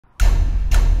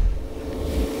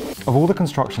Of all the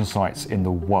construction sites in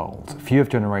the world, few have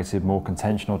generated more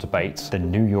contention or debate than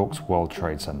New York's World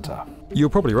Trade Center. You'll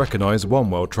probably recognise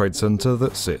one World Trade Center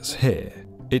that sits here.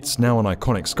 It's now an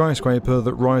iconic skyscraper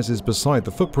that rises beside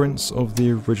the footprints of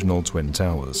the original Twin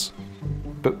Towers.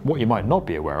 But what you might not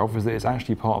be aware of is that it's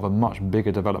actually part of a much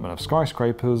bigger development of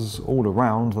skyscrapers all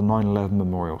around the 9/11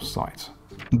 memorial site.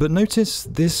 But notice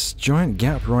this giant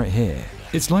gap right here.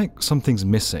 It's like something's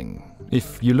missing.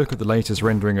 If you look at the latest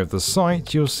rendering of the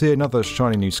site, you'll see another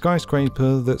shiny new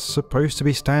skyscraper that's supposed to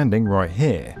be standing right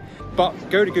here. But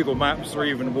go to Google Maps or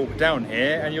even walk down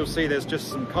here and you'll see there's just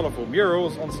some colourful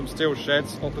murals on some steel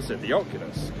sheds opposite the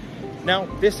Oculus. Now,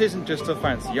 this isn't just a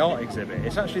fancy art exhibit,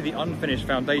 it's actually the unfinished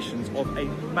foundations of a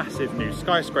massive new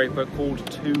skyscraper called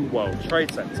 2 World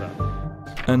Trade Center.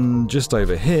 And just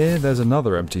over here, there's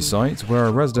another empty site where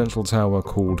a residential tower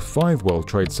called 5 World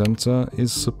Trade Center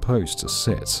is supposed to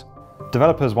sit.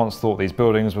 Developers once thought these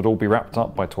buildings would all be wrapped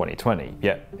up by 2020,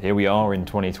 yet here we are in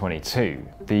 2022.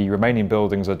 The remaining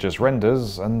buildings are just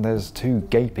renders, and there's 2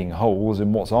 gaping holes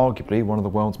in what's arguably one of the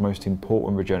world's most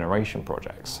important regeneration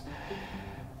projects.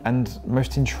 And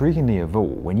most intriguingly of all,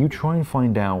 when you try and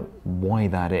find out why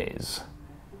that is,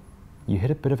 you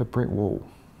hit a bit of a brick wall.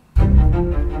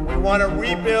 We want to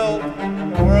rebuild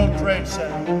the World Trade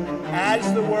Center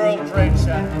as the World Trade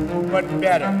Center, but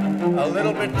better. A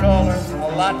little bit taller,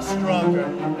 a lot stronger,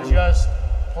 just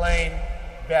plain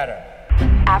better.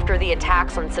 After the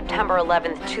attacks on September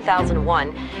 11th,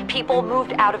 2001, people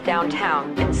moved out of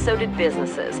downtown, and so did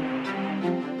businesses.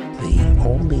 The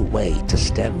only way to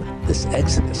stem this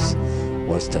exodus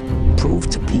was to prove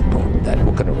to people that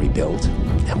we're going to rebuild,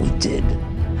 and we did.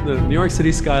 The New York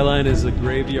City skyline is a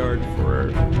graveyard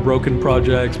for broken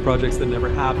projects that never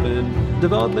happened.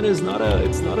 Development is not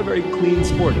a very clean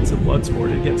sport. It's a blood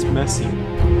sport. It gets messy.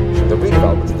 The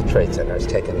redevelopment of the Trade Center has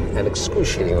taken an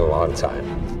excruciatingly long time.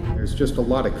 There's just a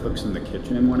lot of cooks in the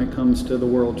kitchen when it comes to the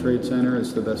World Trade Center,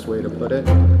 is the best way to put it.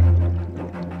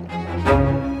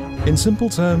 In simple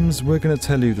terms, we're going to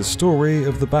tell you the story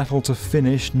of the battle to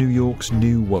finish New York's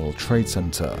new World Trade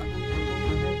Center.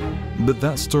 But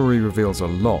that story reveals a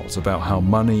lot about how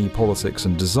money, politics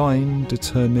and design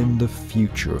determine the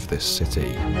future of this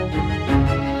city.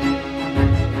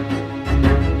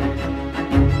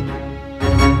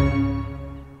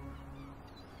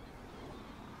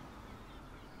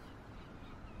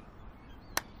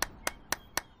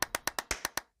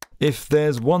 If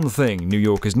there's one thing New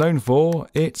York is known for,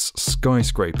 it's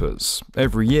skyscrapers.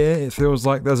 Every year it feels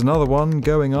like there's another one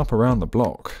going up around the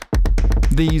block.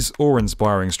 These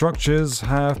awe-inspiring structures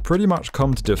have pretty much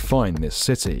come to define this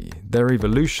city, their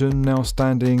evolution now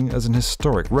standing as an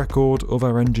historic record of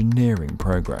our engineering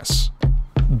progress.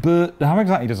 But how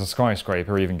exactly does a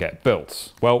skyscraper even get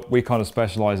built? Well, we kind of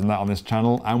specialise in that on this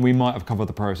channel, and we might have covered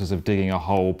the process of digging a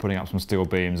hole, putting up some steel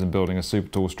beams and building a super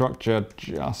tall structure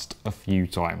just a few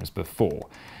times before.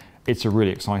 It's a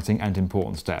really exciting and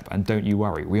important step, and don't you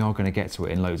worry, we are going to get to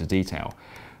it in loads of detail.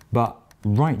 But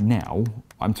right now,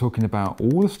 I'm talking about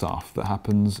all the stuff that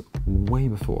happens way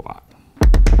before that.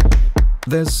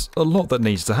 There's a lot that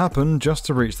needs to happen just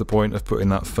to reach the point of putting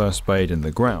that first spade in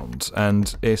the ground,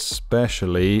 and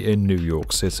especially in New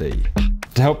York City.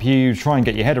 To help you try and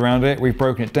get your head around it, we've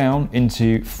broken it down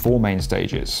into 4 main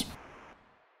stages.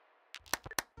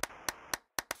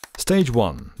 Stage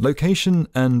 1. Location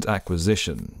and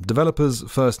acquisition. Developers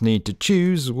first need to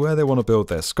choose where they want to build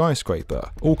their skyscraper.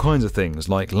 All kinds of things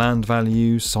like land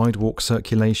value, sidewalk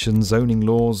circulation, zoning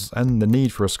laws, and the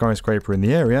need for a skyscraper in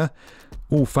the area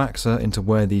all factor into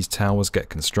where these towers get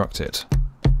constructed.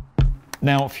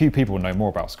 Now, few people know more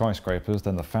about skyscrapers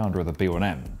than the founder of the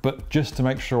B1M, but just to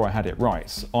make sure I had it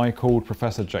right, I called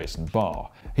Professor Jason Barr.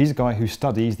 He's a guy who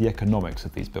studies the economics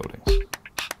of these buildings.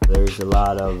 There's a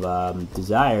lot of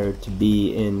desire to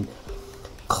be in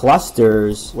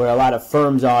clusters where a lot of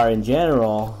firms are in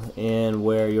general and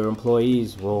where your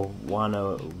employees will want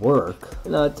to work.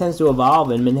 You know, it tends to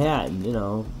evolve in Manhattan. You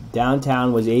know,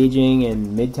 downtown was aging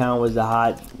and Midtown was the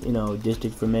hot,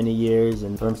 district for many years,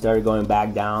 and firms started going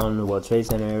back down the World Trade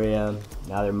Center area.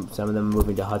 Now some of them are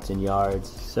moving to Hudson Yards.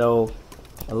 So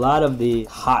a lot of the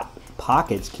hot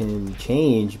pockets can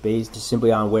change based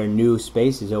simply on where new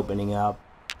space is opening up.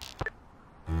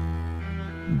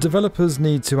 Developers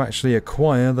need to actually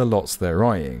acquire the lots they're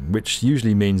eyeing, which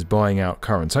usually means buying out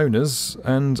current owners,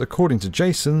 and according to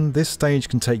Jason, this stage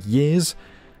can take years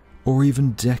or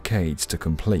even decades to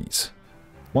complete.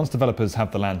 Once developers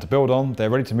have the land to build on, they're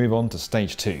ready to move on to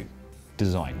stage 2,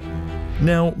 design.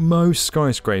 Now, most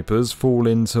skyscrapers fall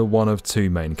into one of 2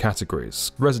 main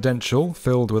categories: residential,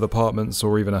 filled with apartments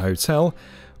or even a hotel,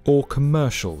 or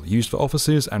commercial, used for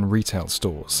offices and retail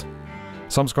stores.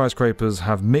 Some skyscrapers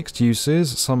have mixed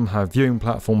uses, some have viewing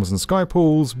platforms and sky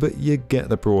pools, but you get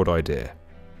the broad idea.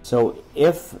 So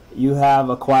if you have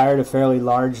acquired a fairly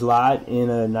large lot in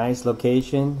a nice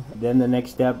location, then the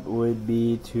next step would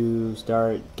be to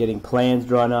start getting plans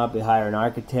drawn up. They hire an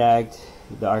architect.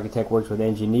 The architect works with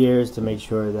engineers to make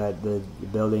sure that the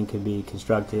building can be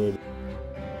constructed.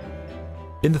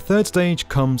 In the third stage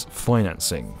comes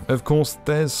financing. Of course,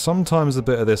 there's sometimes a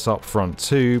bit of this up front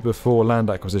too before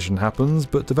land acquisition happens,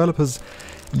 but developers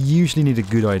usually need a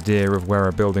good idea of where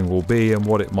a building will be and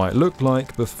what it might look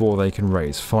like before they can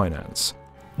raise finance.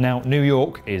 Now, New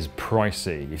York is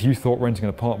pricey. If you thought renting an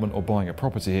apartment or buying a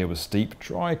property here was steep,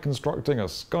 try constructing a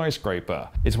skyscraper.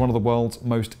 It's one of the world's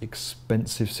most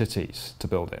expensive cities to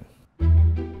build in.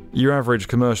 Your average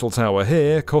commercial tower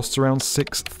here costs around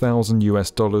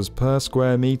 $6,000 per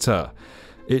square meter.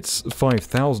 It's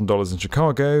 $5,000 in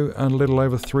Chicago and a little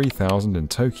over $3,000 in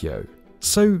Tokyo.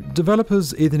 So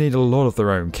developers either need a lot of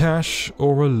their own cash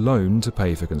or a loan to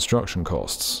pay for construction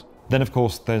costs. Then of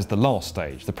course there's the last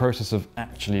stage, the process of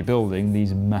actually building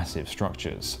these massive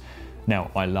structures.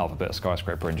 Now, I love a bit of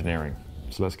skyscraper engineering,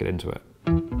 so let's get into it.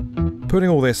 Putting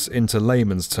all this into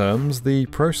layman's terms, the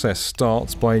process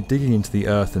starts by digging into the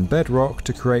earth and bedrock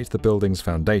to create the building's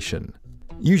foundation.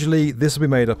 Usually this will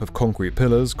be made up of concrete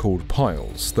pillars called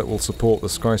piles that will support the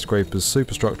skyscraper's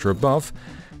superstructure above,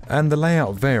 and the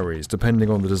layout varies depending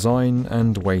on the design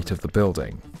and weight of the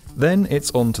building. Then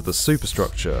it's on to the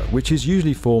superstructure, which is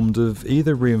usually formed of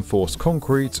either reinforced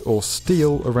concrete or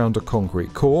steel around a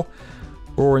concrete core,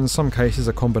 or in some cases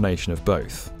a combination of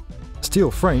both.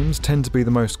 Steel frames tend to be the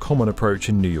most common approach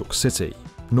in New York City.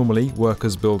 Normally,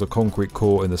 workers build a concrete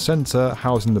core in the centre,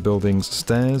 housing the building's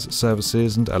stairs,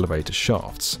 services and elevator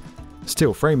shafts.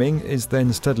 Steel framing is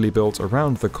then steadily built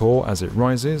around the core as it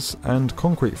rises, and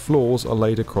concrete floors are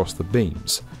laid across the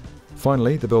beams.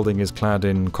 Finally, the building is clad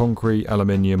in concrete,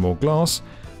 aluminium or glass,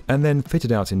 and then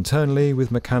fitted out internally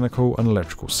with mechanical and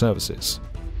electrical services.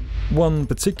 One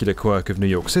particular quirk of New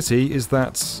York City is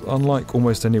that, unlike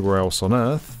almost anywhere else on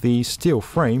Earth, the steel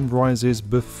frame rises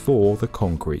before the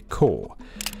concrete core.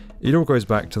 It all goes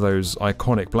back to those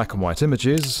iconic black and white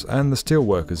images and the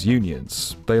steelworkers'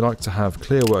 unions. They like to have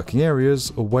clear working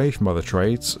areas away from other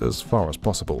trades as far as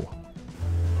possible.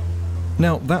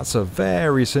 Now, that's a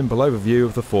very simple overview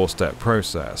of the four-step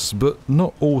process, but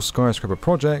not all skyscraper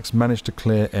projects manage to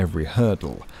clear every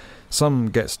hurdle. Some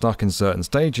get stuck in certain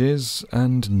stages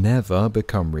and never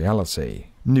become reality.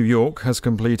 New York has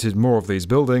completed more of these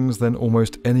buildings than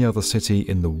almost any other city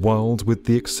in the world, with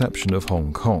the exception of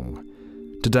Hong Kong.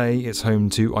 Today it's home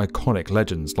to iconic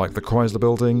legends like the Chrysler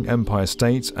Building, Empire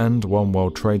State and One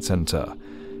World Trade Center.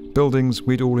 Buildings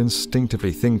we'd all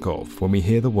instinctively think of when we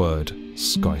hear the word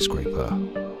skyscraper.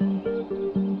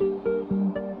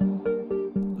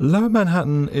 Lower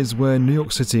Manhattan is where New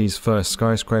York City's first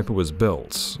skyscraper was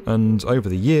built, and over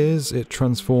the years it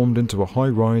transformed into a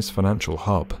high-rise financial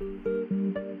hub.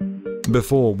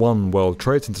 Before One World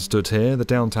Trade Center stood here, the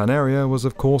downtown area was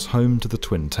of course home to the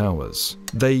Twin Towers.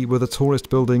 They were the tallest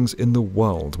buildings in the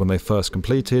world when they first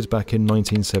completed back in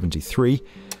 1973,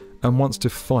 and once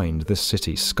defined the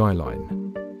city's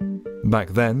skyline. Back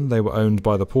then, they were owned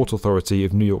by the Port Authority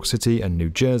of New York City and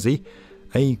New Jersey,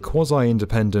 a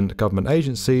quasi-independent government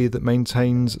agency that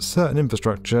maintains certain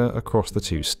infrastructure across the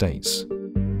two states.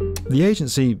 The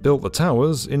agency built the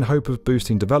towers in hope of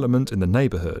boosting development in the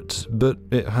neighbourhood, but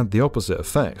it had the opposite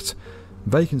effect.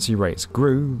 Vacancy rates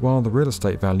grew while the real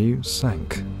estate value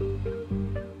sank.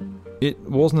 It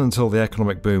wasn't until the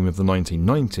economic boom of the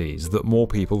 1990s that more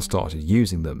people started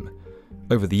using them.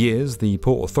 Over the years, the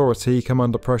Port Authority came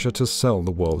under pressure to sell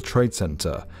the World Trade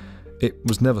Center. It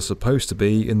was never supposed to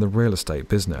be in the real estate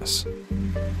business.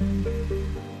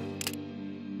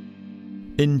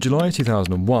 In July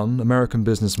 2001, American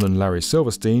businessman Larry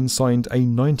Silverstein signed a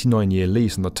 99-year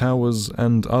lease on the towers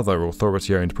and other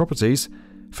authority-owned properties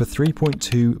for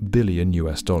 $3.2 billion.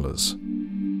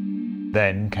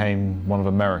 Then came one of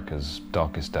America's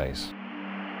darkest days.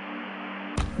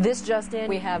 This just in,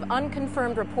 we have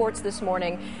unconfirmed reports this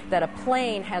morning that a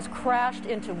plane has crashed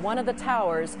into one of the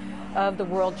towers of the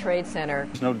World Trade Center.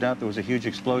 There's no doubt there was a huge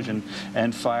explosion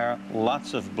and fire,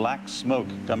 lots of black smoke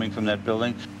coming from that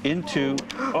building into,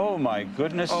 oh my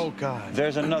goodness, oh God,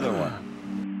 there's another one.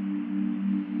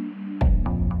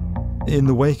 In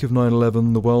the wake of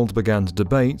 9/11, the world began to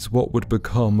debate what would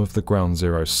become of the Ground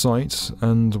Zero site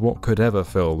and what could ever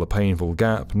fill the painful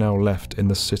gap now left in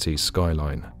the city's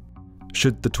skyline.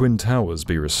 Should the Twin Towers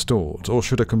be restored, or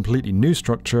should a completely new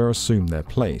structure assume their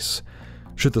place?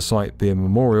 Should the site be a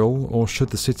memorial, or should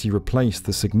the city replace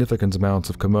the significant amount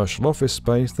of commercial office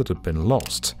space that had been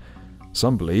lost?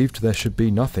 Some believed there should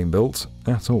be nothing built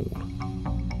at all.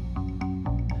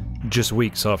 Just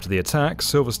weeks after the attack,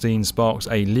 Silverstein sparked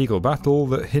a legal battle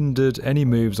that hindered any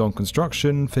moves on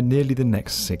construction for nearly the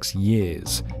next 6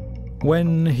 years.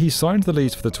 When he signed the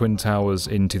lease for the Twin Towers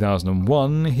in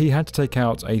 2001, he had to take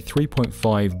out a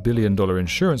 $3.5 billion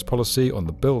insurance policy on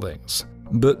the buildings.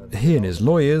 But he and his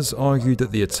lawyers argued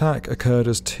that the attack occurred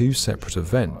as 2 separate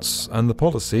events, and the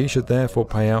policy should therefore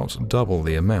pay out double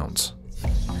the amount.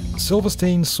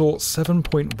 Silverstein sought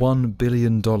 $7.1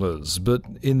 billion, but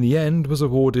in the end was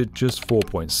awarded just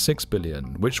 $4.6 billion,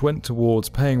 which went towards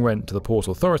paying rent to the Port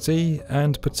Authority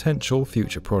and potential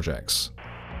future projects.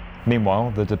 Meanwhile,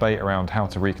 the debate around how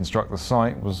to reconstruct the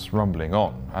site was rumbling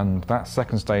on, and that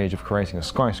second stage of creating a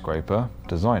skyscraper,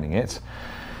 designing it,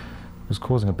 was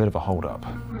causing a bit of a hold-up.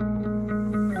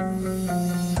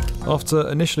 After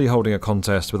initially holding a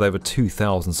contest with over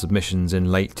 2,000 submissions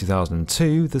in late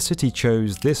 2002, the city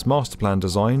chose this masterplan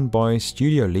design by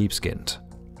Studio Libeskind.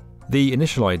 The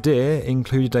initial idea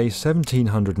included a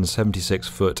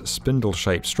 1,776-foot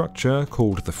spindle-shaped structure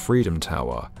called the Freedom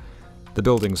Tower. The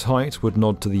building's height would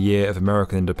nod to the year of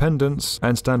American independence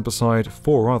and stand beside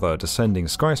 4 other descending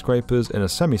skyscrapers in a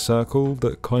semicircle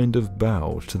that kind of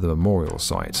bowed to the memorial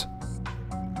site.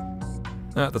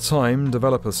 At the time,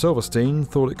 developer Silverstein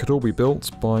thought it could all be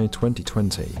built by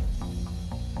 2020.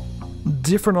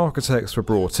 Different architects were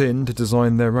brought in to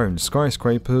design their own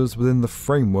skyscrapers within the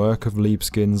framework of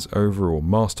Libeskind's overall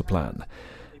master plan.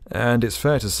 And it's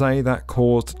fair to say that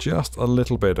caused just a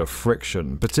little bit of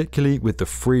friction, particularly with the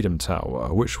Freedom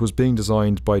Tower, which was being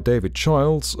designed by David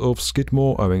Childs of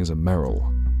Skidmore, Owings &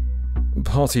 Merrill.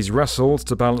 Parties wrestled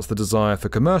to balance the desire for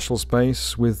commercial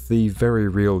space with the very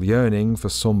real yearning for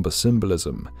sombre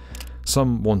symbolism.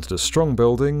 Some wanted a strong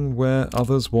building, where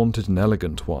others wanted an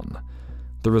elegant one.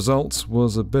 The result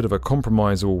was a bit of a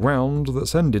compromise all round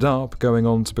that's ended up going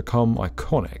on to become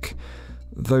iconic,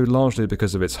 though largely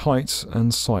because of its height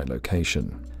and site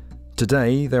location.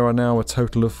 Today, there are now a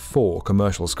total of 4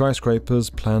 commercial skyscrapers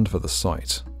planned for the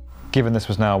site. Given this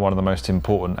was now one of the most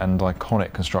important and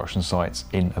iconic construction sites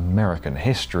in American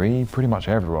history, pretty much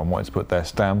everyone wanted to put their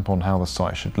stamp on how the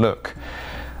site should look,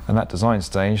 and that design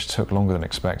stage took longer than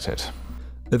expected.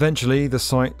 Eventually, the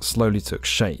site slowly took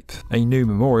shape. A new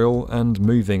memorial and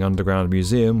moving underground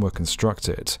museum were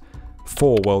constructed.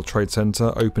 4 World Trade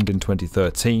Center opened in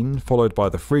 2013, followed by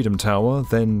the Freedom Tower,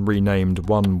 then renamed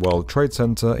 1 World Trade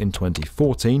Center in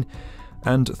 2014,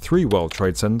 and 3 World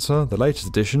Trade Center, the latest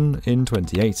edition, in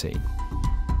 2018.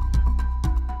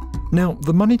 Now,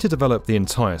 the money to develop the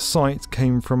entire site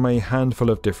came from a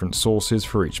handful of different sources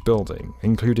for each building,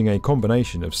 including a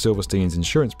combination of Silverstein's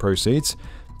insurance proceeds,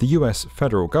 the US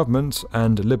federal government,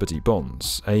 and Liberty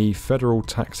Bonds, a federal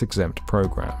tax-exempt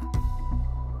program.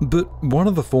 But one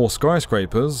of the 4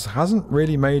 skyscrapers hasn't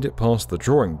really made it past the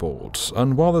drawing board,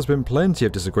 and while there's been plenty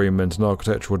of disagreement and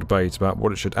architectural debate about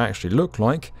what it should actually look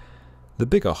like, the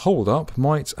bigger hold-up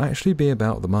might actually be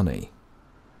about the money.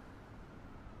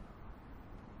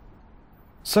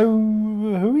 So,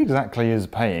 who exactly is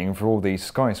paying for all these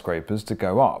skyscrapers to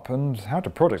go up, and how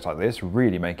do projects like this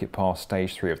really make it past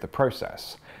stage 3 of the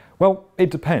process? Well,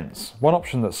 it depends. One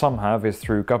option that some have is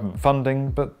through government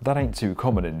funding, but that ain't too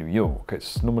common in New York.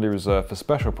 It's normally reserved for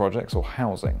special projects or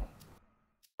housing.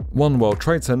 1 World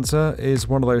Trade Center is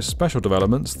one of those special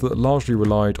developments that largely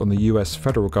relied on the US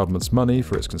federal government's money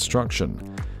for its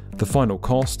construction. The final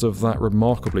cost of that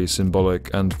remarkably symbolic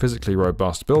and physically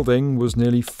robust building was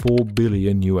nearly $4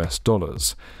 billion US,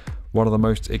 one of the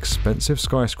most expensive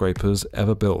skyscrapers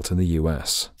ever built in the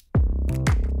US.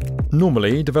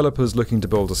 Normally, developers looking to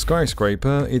build a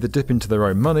skyscraper either dip into their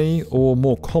own money or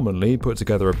more commonly put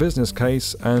together a business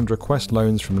case and request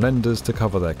loans from lenders to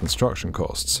cover their construction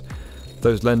costs.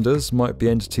 Those lenders might be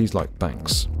entities like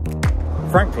banks.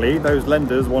 Frankly, those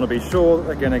lenders want to be sure that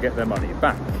they're going to get their money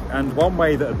back, and one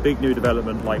way that a big new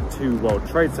development like 2 World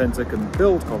Trade Center can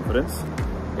build confidence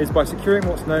is by securing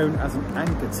what's known as an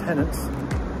anchor tenant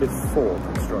before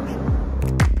construction.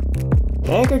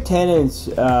 Anchor tenants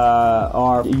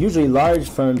are usually large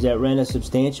firms that rent a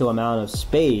substantial amount of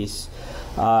space,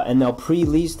 and they'll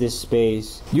pre-lease this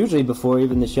space usually before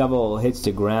even the shovel hits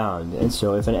the ground. And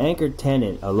so if an anchor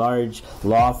tenant, a large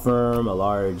law firm, a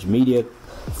large media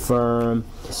firm,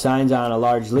 signs on a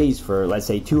large lease for, let's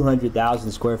say,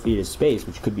 200,000 square feet of space,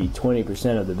 which could be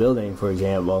 20% of the building, for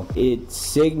example, it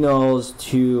signals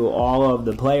to all of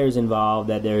the players involved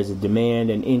that there is a demand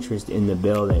and interest in the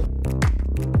building.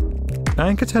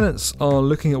 Anchor tenants are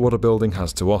looking at what a building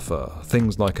has to offer,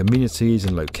 things like amenities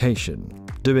and location.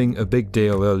 Doing a big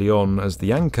deal early on as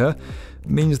the anchor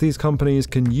means these companies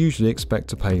can usually expect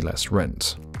to pay less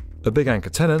rent. A big anchor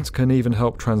tenant can even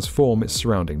help transform its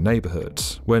surrounding neighbourhood.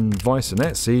 When Vice and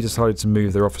Etsy decided to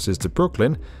move their offices to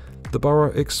Brooklyn, the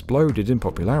borough exploded in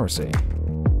popularity.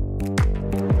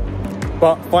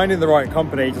 But finding the right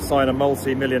company to sign a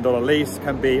multi-million-dollar lease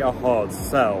can be a hard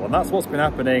sell, and that's what's been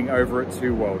happening over at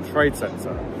 2 World Trade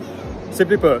Center.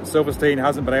 Simply put, Silverstein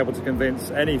hasn't been able to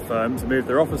convince any firm to move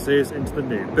their offices into the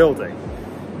new building.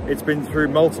 It's been through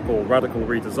multiple radical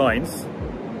redesigns,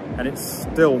 and it's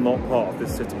still not part of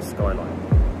this city's skyline.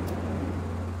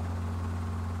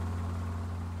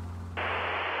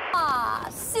 Ah,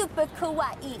 super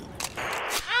kawaii.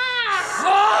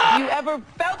 You ever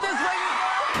felt this way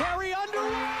before? Carry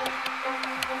underwear?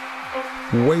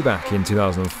 Way back in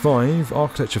 2005,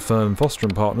 architecture firm Foster &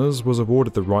 Partners was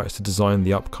awarded the rights to design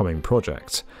the upcoming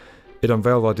project. It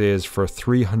unveiled ideas for a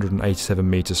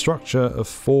 387-metre structure of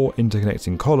 4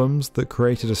 interconnecting columns that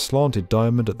created a slanted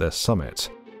diamond at their summit.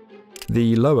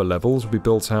 The lower levels would be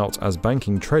built out as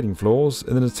banking trading floors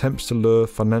in an attempt to lure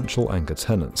financial anchor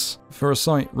tenants. For a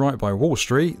site right by Wall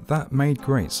Street, that made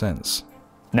great sense.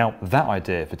 Now, that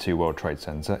idea for 2 World Trade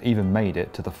Center even made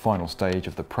it to the final stage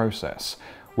of the process.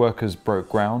 Workers broke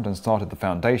ground and started the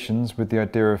foundations with the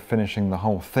idea of finishing the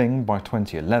whole thing by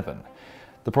 2011.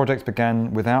 The project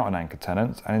began without an anchor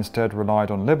tenant and instead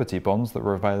relied on Liberty bonds that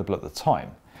were available at the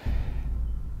time.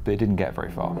 But it didn't get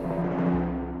very far.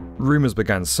 Rumours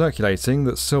began circulating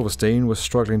that Silverstein was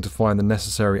struggling to find the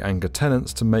necessary anchor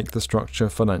tenants to make the structure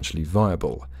financially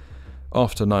viable.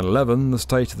 After 9/11, the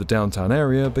state of the downtown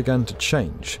area began to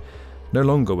change. No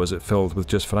longer was it filled with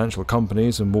just financial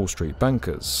companies and Wall Street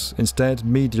bankers. Instead,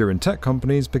 media and tech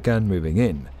companies began moving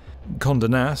in. Condé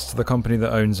Nast, the company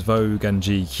that owns Vogue and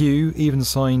GQ, even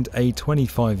signed a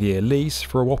 25-year lease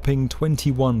for a whopping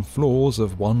 21 floors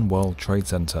of 1 World Trade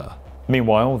Center.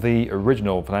 Meanwhile, the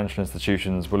original financial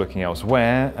institutions were looking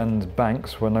elsewhere, and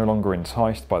banks were no longer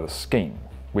enticed by the scheme.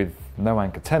 With no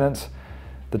anchor tenant,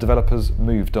 the developers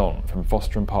moved on from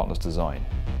Foster & Partners design.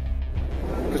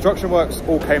 Construction works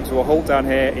all came to a halt down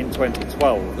here in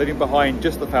 2012, leaving behind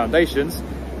just the foundations,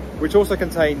 which also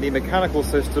contain the mechanical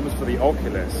systems for the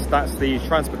Oculus. That's the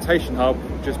transportation hub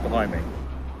just behind me.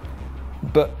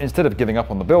 But instead of giving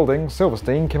up on the building,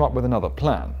 Silverstein came up with another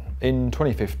plan. In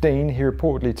 2015, he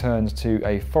reportedly turned to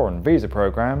a foreign visa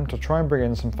program to try and bring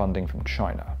in some funding from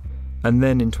China. And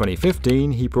then in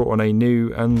 2015, he brought on a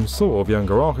new and sort of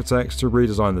younger architect to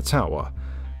redesign the tower,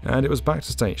 and it was back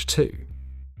to stage 2.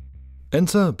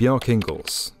 Enter Bjarke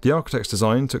Ingels. The architect's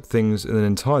design took things in an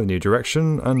entirely new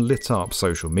direction and lit up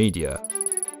social media.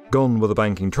 Gone were the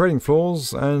banking trading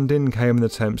floors, and in came an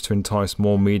attempt to entice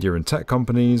more media and tech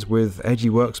companies with edgy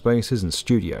workspaces and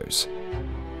studios.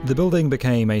 The building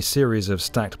became a series of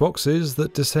stacked boxes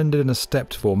that descended in a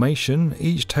stepped formation,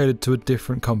 each tailored to a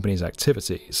different company's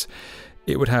activities.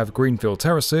 It would have greenfield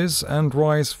terraces and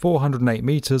rise 408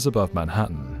 metres above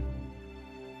Manhattan.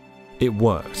 It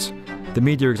worked. The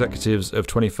media executives of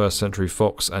 21st Century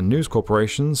Fox and News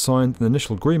Corporation signed an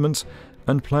initial agreement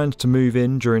and planned to move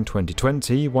in during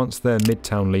 2020 once their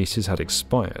midtown leases had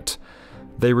expired.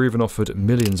 They were even offered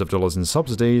millions of dollars in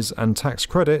subsidies and tax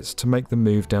credits to make the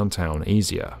move downtown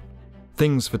easier.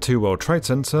 Things for 2 World Trade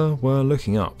Center were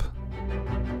looking up.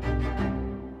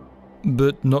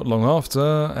 But not long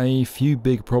after, a few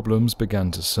big problems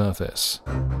began to surface.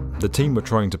 The team were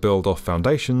trying to build off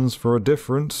foundations for a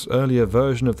different, earlier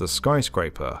version of the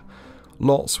Skyscraper.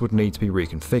 Lots would need to be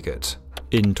reconfigured.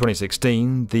 In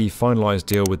 2016, the finalised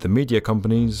deal with the media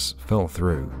companies fell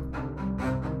through.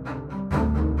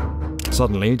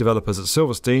 Suddenly, developers at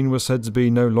Silverstein were said to be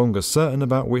no longer certain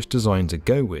about which design to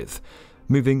go with,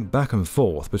 moving back and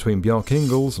forth between Bjarke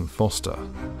Ingels and Foster.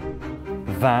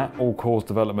 That all caused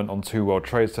development on 2 World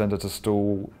Trade Center to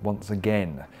stall once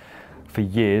again. For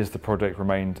years, the project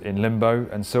remained in limbo,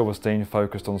 and Silverstein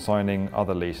focused on signing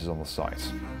other leases on the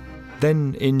site.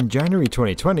 Then, in January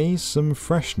 2020, some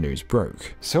fresh news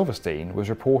broke. Silverstein was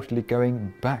reportedly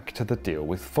going back to the deal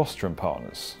with Foster &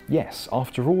 Partners. Yes,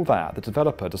 after all that, the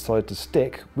developer decided to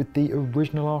stick with the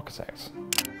original architect.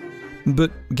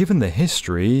 But given the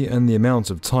history and the amount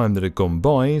of time that had gone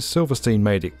by, Silverstein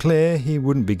made it clear he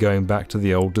wouldn't be going back to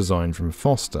the old design from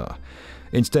Foster.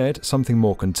 Instead, something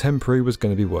more contemporary was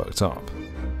going to be worked up.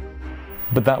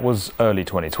 But that was early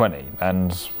 2020,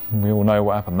 and we all know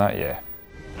what happened that year.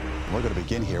 We're going to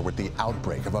begin here with the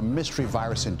outbreak of a mystery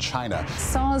virus in China.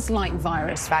 SARS-like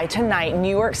virus. By tonight, New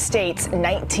York State's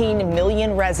 19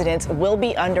 million residents will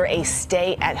be under a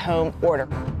stay-at-home order.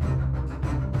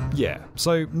 Yeah,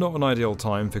 so not an ideal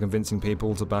time for convincing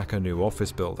people to back a new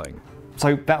office building.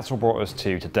 So that's what brought us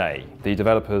to today. The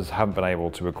developers haven't been able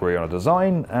to agree on a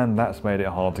design, and that's made it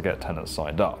hard to get tenants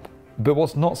signed up. But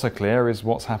what's not so clear is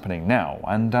what's happening now,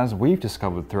 and as we've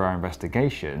discovered through our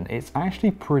investigation, it's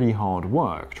actually pretty hard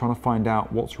work trying to find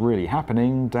out what's really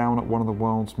happening down at one of the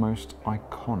world's most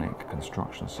iconic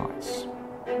construction sites.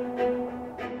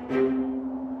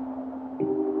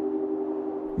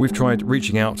 We've tried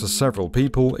reaching out to several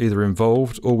people either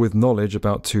involved or with knowledge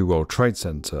about 2 World Trade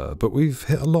Center, but we've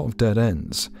hit a lot of dead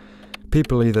ends.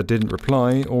 People either didn't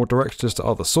reply or directed us to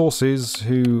other sources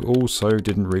who also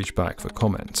didn't reach back for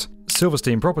comment.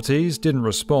 Silverstein Properties didn't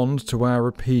respond to our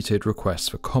repeated requests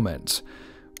for comment.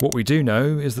 What we do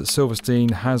know is that Silverstein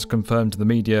has confirmed to the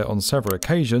media on several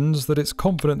occasions that it's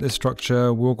confident this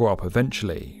structure will go up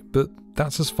eventually, but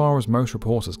that's as far as most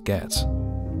reporters get.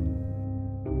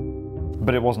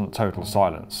 But it wasn't total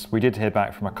silence. We did hear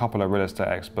back from a couple of real estate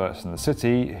experts in the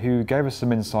city who gave us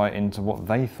some insight into what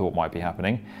they thought might be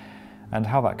happening and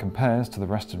how that compares to the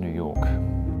rest of New York.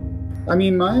 I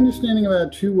mean, my understanding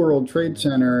about 2 World Trade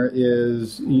Center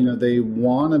is, they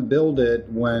want to build it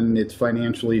when it's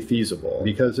financially feasible.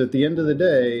 Because at the end of the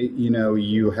day,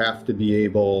 you have to be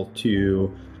able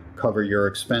to cover your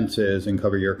expenses and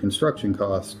cover your construction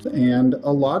costs. And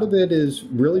a lot of it is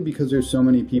really because there's so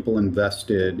many people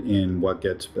invested in what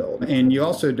gets built. And you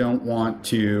also don't want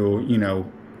to,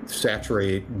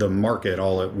 saturate the market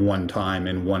all at one time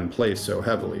in one place so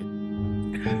heavily.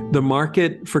 The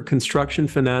market for construction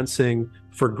financing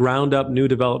for ground up new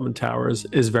development towers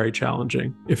is very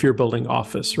challenging if you're building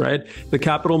office, right? The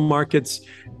capital markets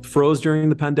froze during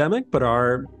the pandemic, but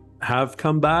have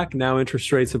come back. Now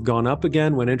interest rates have gone up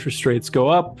again. When interest rates go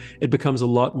up, it becomes a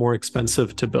lot more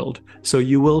expensive to build. So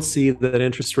you will see that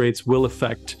interest rates will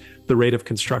affect the rate of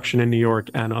construction in New York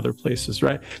and other places,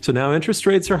 right? So now interest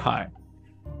rates are high.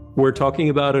 We're talking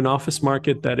about an office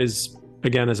market that is,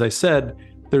 again, as I said,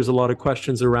 there's a lot of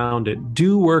questions around it.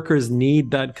 Do workers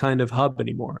need that kind of hub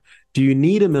anymore? Do you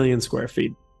need 1 million square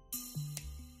feet?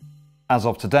 As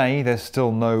of today, there's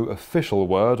still no official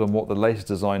word on what the latest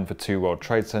design for 2 World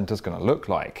Trade Center is going to look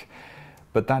like.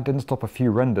 But that didn't stop a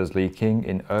few renders leaking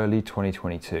in early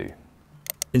 2022.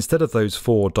 Instead of those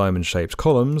 4 diamond-shaped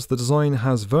columns, the design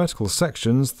has vertical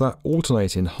sections that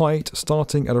alternate in height,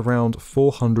 starting at around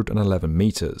 411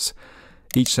 meters.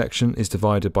 Each section is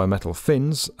divided by metal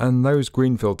fins, and those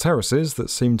greenfield terraces that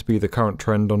seem to be the current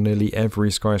trend on nearly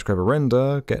every skyscraper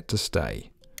render get to stay.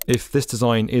 If this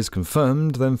design is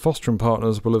confirmed, then Foster &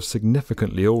 Partners will have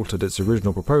significantly altered its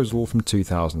original proposal from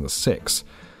 2006.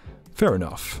 Fair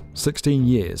enough, 16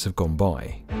 years have gone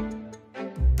by.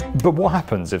 But what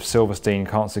happens if Silverstein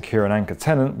can't secure an anchor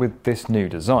tenant with this new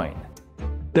design?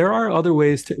 There are other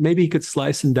ways to, maybe you could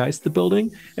slice and dice the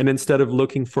building, and instead of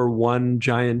looking for one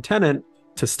giant tenant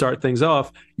to start things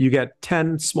off, you get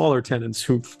 10 smaller tenants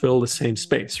who fill the same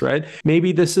space, right?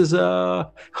 Maybe this is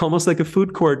almost like a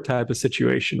food court type of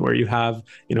situation where you have,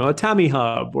 a TAMI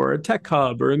hub or a tech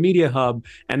hub or a media hub,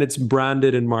 and it's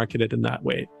branded and marketed in that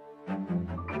way.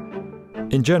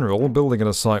 In general, building at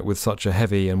a site with such a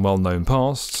heavy and well-known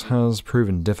past has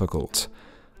proven difficult.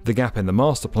 The gap in the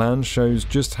master plan shows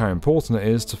just how important it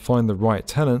is to find the right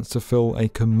tenants to fill a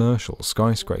commercial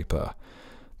skyscraper.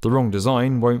 The wrong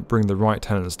design won't bring the right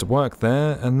tenants to work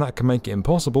there, and that can make it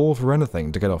impossible for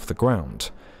anything to get off the ground.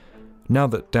 Now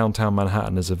that downtown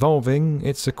Manhattan is evolving,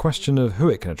 it's a question of who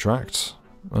it can attract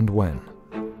and when.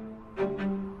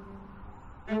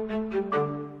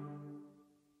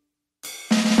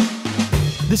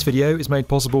 This video is made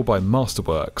possible by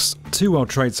Masterworks. 2 World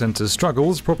Trade Center's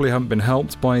struggles probably haven't been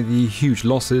helped by the huge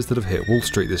losses that have hit Wall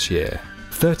Street this year.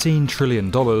 $13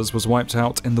 trillion was wiped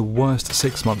out in the worst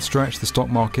 6-month stretch the stock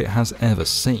market has ever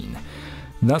seen.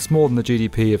 That's more than the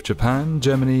GDP of Japan,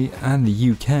 Germany and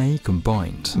the UK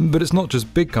combined. But it's not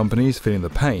just big companies feeling the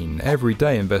pain,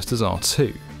 everyday investors are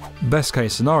too. Best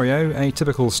case scenario, a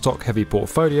typical stock-heavy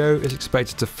portfolio is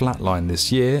expected to flatline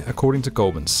this year, according to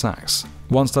Goldman Sachs.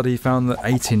 One study found that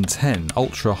 8 in 10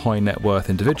 ultra-high net worth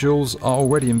individuals are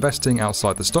already investing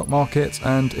outside the stock market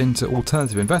and into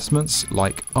alternative investments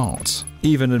like art.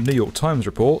 Even a New York Times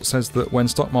report says that when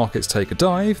stock markets take a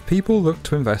dive, people look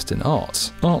to invest in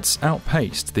art. Art's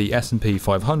outpaced the S&P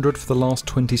 500 for the last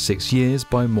 26 years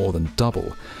by more than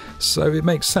double, so it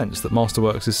makes sense that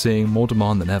Masterworks is seeing more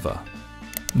demand than ever.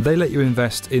 They let you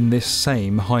invest in this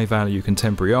same high-value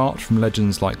contemporary art from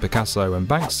legends like Picasso and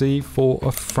Banksy for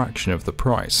a fraction of the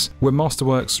price. When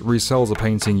Masterworks resells a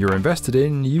painting you're invested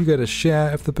in, you get a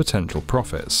share of the potential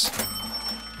profits.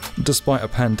 Despite a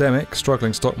pandemic,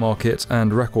 struggling stock market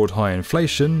and record high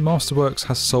inflation, Masterworks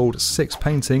has sold 6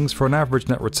 paintings for an average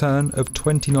net return of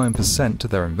 29% to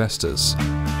their investors.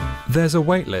 There's a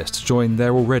waitlist to join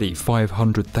their already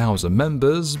 500,000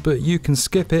 members, but you can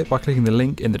skip it by clicking the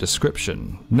link in the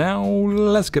description. Now,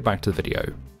 let's get back to the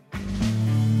video.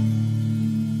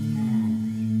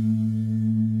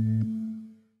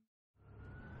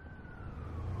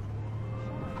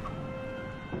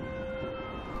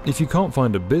 If you can't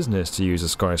find a business to use a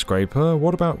skyscraper,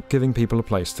 what about giving people a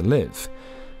place to live?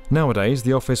 Nowadays,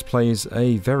 the office plays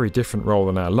a very different role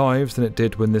in our lives than it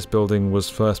did when this building was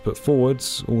first put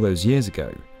forwards all those years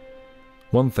ago.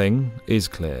 One thing is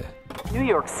clear. New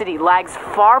York City lags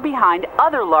far behind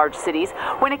other large cities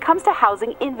when it comes to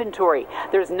housing inventory.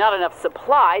 There's not enough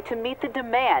supply to meet the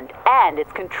demand, and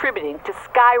it's contributing to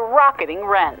skyrocketing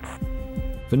rents.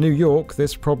 For New York,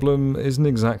 this problem isn't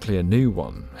exactly a new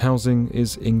one. Housing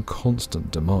is in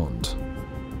constant demand.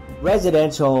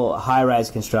 Residential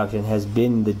high-rise construction has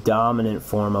been the dominant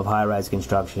form of high-rise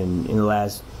construction in the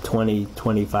last 20,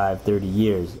 25, 30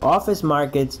 years. Office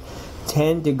markets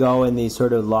tend to go in these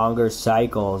sort of longer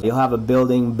cycles. You'll have a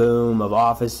building boom of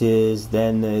offices,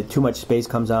 then too much space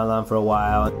comes online for a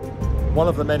while. One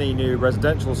of the many new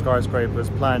residential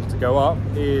skyscrapers planned to go up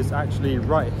is actually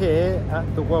right here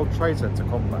at the World Trade Center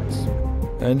complex.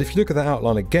 And if you look at that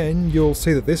outline again, you'll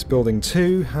see that this building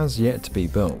too has yet to be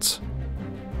built.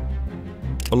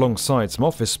 Alongside some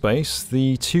office space,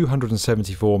 the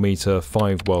 274-metre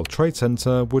 5 World Trade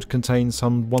Center would contain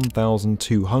some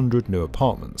 1,200 new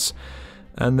apartments,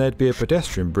 and there'd be a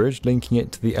pedestrian bridge linking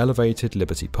it to the elevated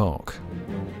Liberty Park.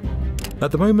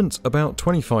 At the moment, about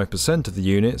 25% of the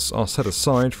units are set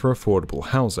aside for affordable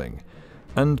housing,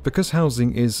 and because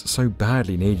housing is so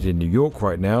badly needed in New York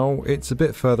right now, it's a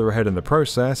bit further ahead in the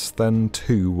process than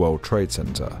 2 World Trade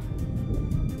Center.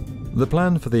 The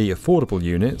plan for the affordable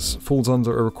units falls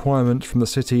under a requirement from the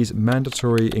city's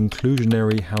mandatory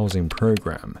inclusionary housing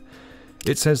program.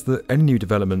 It says that any new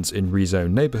developments in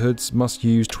rezoned neighbourhoods must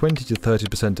use 20 to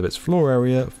 30% of its floor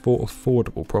area for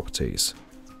affordable properties.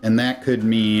 And that could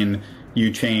mean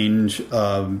you change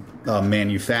a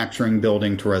manufacturing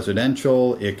building to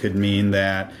residential. It could mean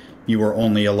that you were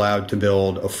only allowed to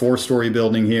build a 4-story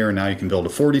building here, and now you can build a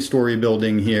 40-story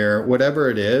building here. Whatever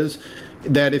it is,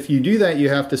 that if you do that, you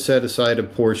have to set aside a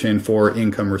portion for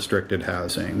income-restricted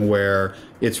housing, where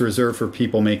it's reserved for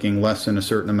people making less than a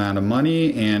certain amount of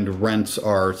money, and rents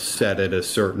are set at a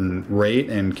certain rate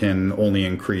and can only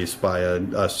increase by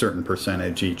a certain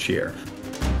percentage each year.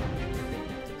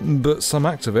 But some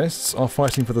activists are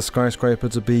fighting for the skyscraper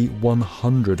to be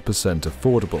 100%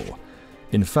 affordable.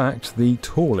 In fact, the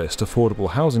tallest affordable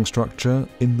housing structure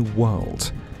in the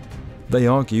world. They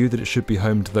argue that it should be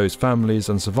home to those families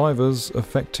and survivors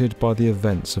affected by the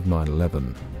events of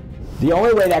 9/11. The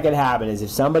only way that could happen is if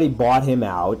somebody bought him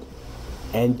out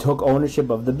and took ownership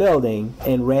of the building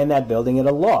and ran that building at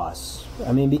a loss.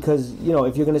 I mean, because, you know,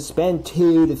 if you're going to spend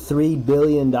 $2 to $3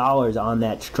 billion on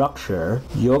that structure,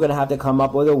 you're going to have to come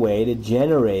up with a way to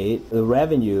generate the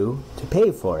revenue to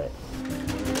pay for it.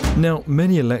 Now,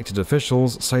 many elected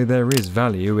officials say there is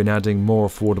value in adding more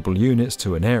affordable units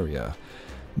to an area,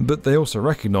 but they also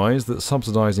recognise that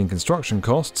subsidising construction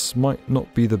costs might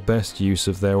not be the best use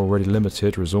of their already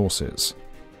limited resources.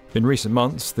 In recent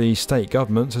months, the state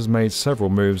government has made several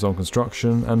moves on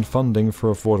construction and funding for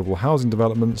affordable housing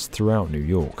developments throughout New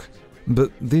York.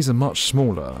 But these are much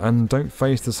smaller and don't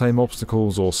face the same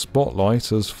obstacles or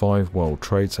spotlight as 5 World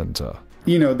Trade Center.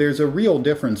 You know, there's a real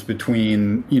difference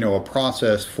between, a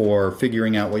process for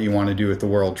figuring out what you want to do at the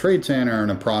World Trade Center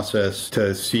and a process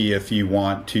to see if you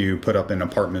want to put up an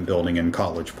apartment building in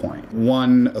College Point.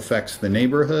 One affects the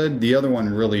neighborhood. The other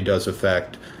one really does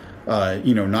affect,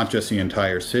 not just the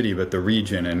entire city, but the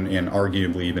region and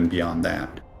arguably even beyond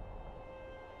that.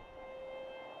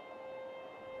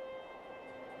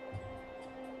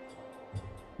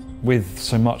 With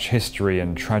so much history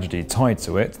and tragedy tied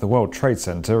to it, the World Trade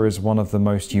Center is one of the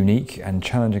most unique and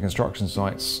challenging construction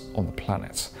sites on the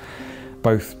planet.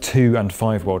 Both 2 and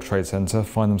 5 World Trade Center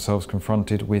find themselves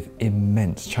confronted with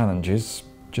immense challenges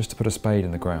just to put a spade in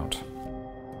the ground.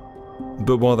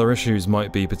 But while their issues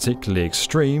might be particularly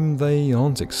extreme, they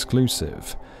aren't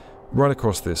exclusive. Right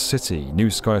across this city, new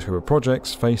skyscraper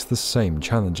projects face the same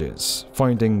challenges,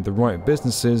 finding the right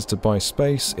businesses to buy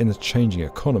space in a changing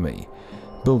economy,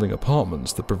 building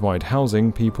apartments that provide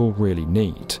housing people really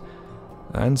need,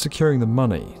 and securing the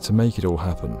money to make it all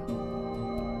happen.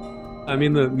 I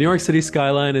mean, the New York City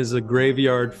skyline is a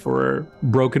graveyard for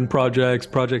broken projects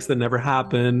that never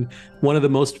happen. One of the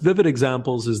most vivid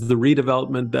examples is the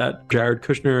redevelopment that Jared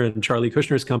Kushner and Charlie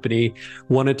Kushner's company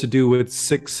wanted to do with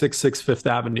 666 Fifth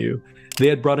Avenue. They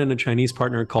had brought in a Chinese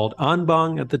partner called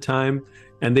Anbang at the time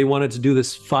And they wanted to do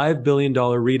this $5 billion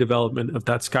redevelopment of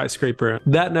that skyscraper.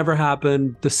 That never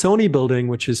happened. The Sony building,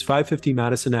 which is 550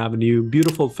 Madison Avenue,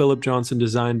 beautiful Philip Johnson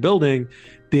design building,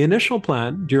 the initial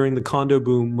plan during the condo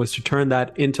boom was to turn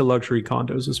that into luxury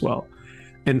condos as well.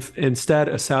 And instead,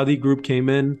 a Saudi group came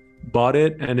in, bought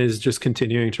it, and is just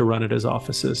continuing to run it as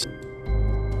offices.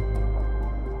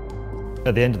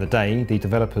 At the end of the day, the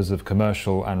developers of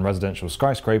commercial and residential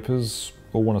skyscrapers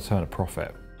all want to turn a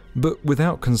profit. But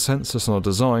without consensus on a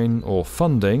design or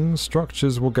funding,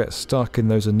 structures will get stuck in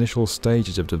those initial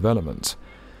stages of development.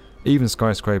 Even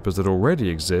skyscrapers that already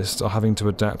exist are having to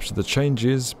adapt to the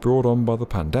changes brought on by the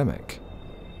pandemic.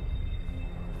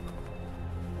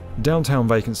 Downtown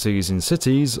vacancies in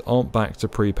cities aren't back to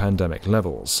pre-pandemic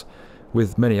levels.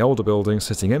 With many older buildings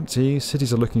sitting empty,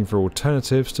 cities are looking for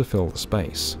alternatives to fill the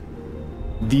space.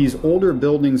 These older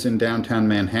buildings in downtown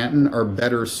Manhattan are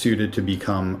better suited to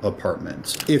become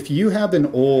apartments. If you have an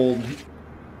old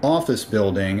office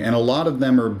building, and a lot of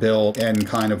them are built in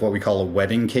kind of what we call a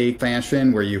wedding cake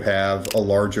fashion, where you have a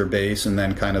larger base and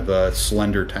then kind of a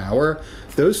slender tower,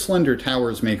 those slender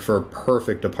towers make for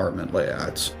perfect apartment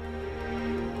layouts.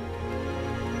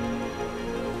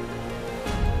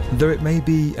 Though it may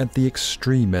be at the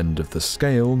extreme end of the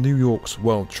scale, New York's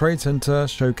World Trade Center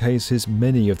showcases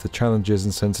many of the challenges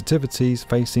and sensitivities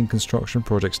facing construction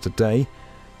projects today,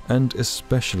 and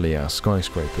especially our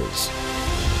skyscrapers.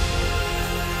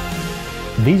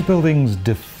 These buildings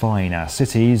define our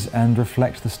cities and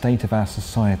reflect the state of our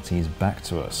societies back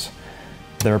to us.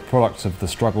 They're a product of the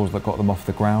struggles that got them off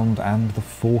the ground and the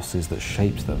forces that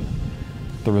shaped them.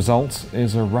 The result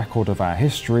is a record of our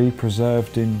history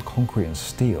preserved in concrete and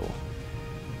steel.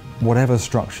 Whatever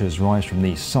structures rise from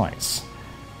these sites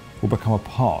will become a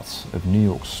part of New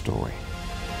York's story.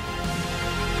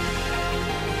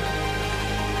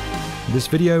 This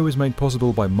video was made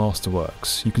possible by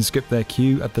Masterworks. You can skip their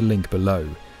queue at the link below.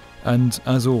 And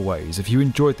as always, if you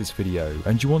enjoyed this video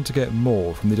and you want to get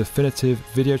more from the definitive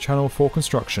video channel for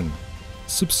construction,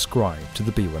 subscribe to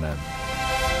the B1M.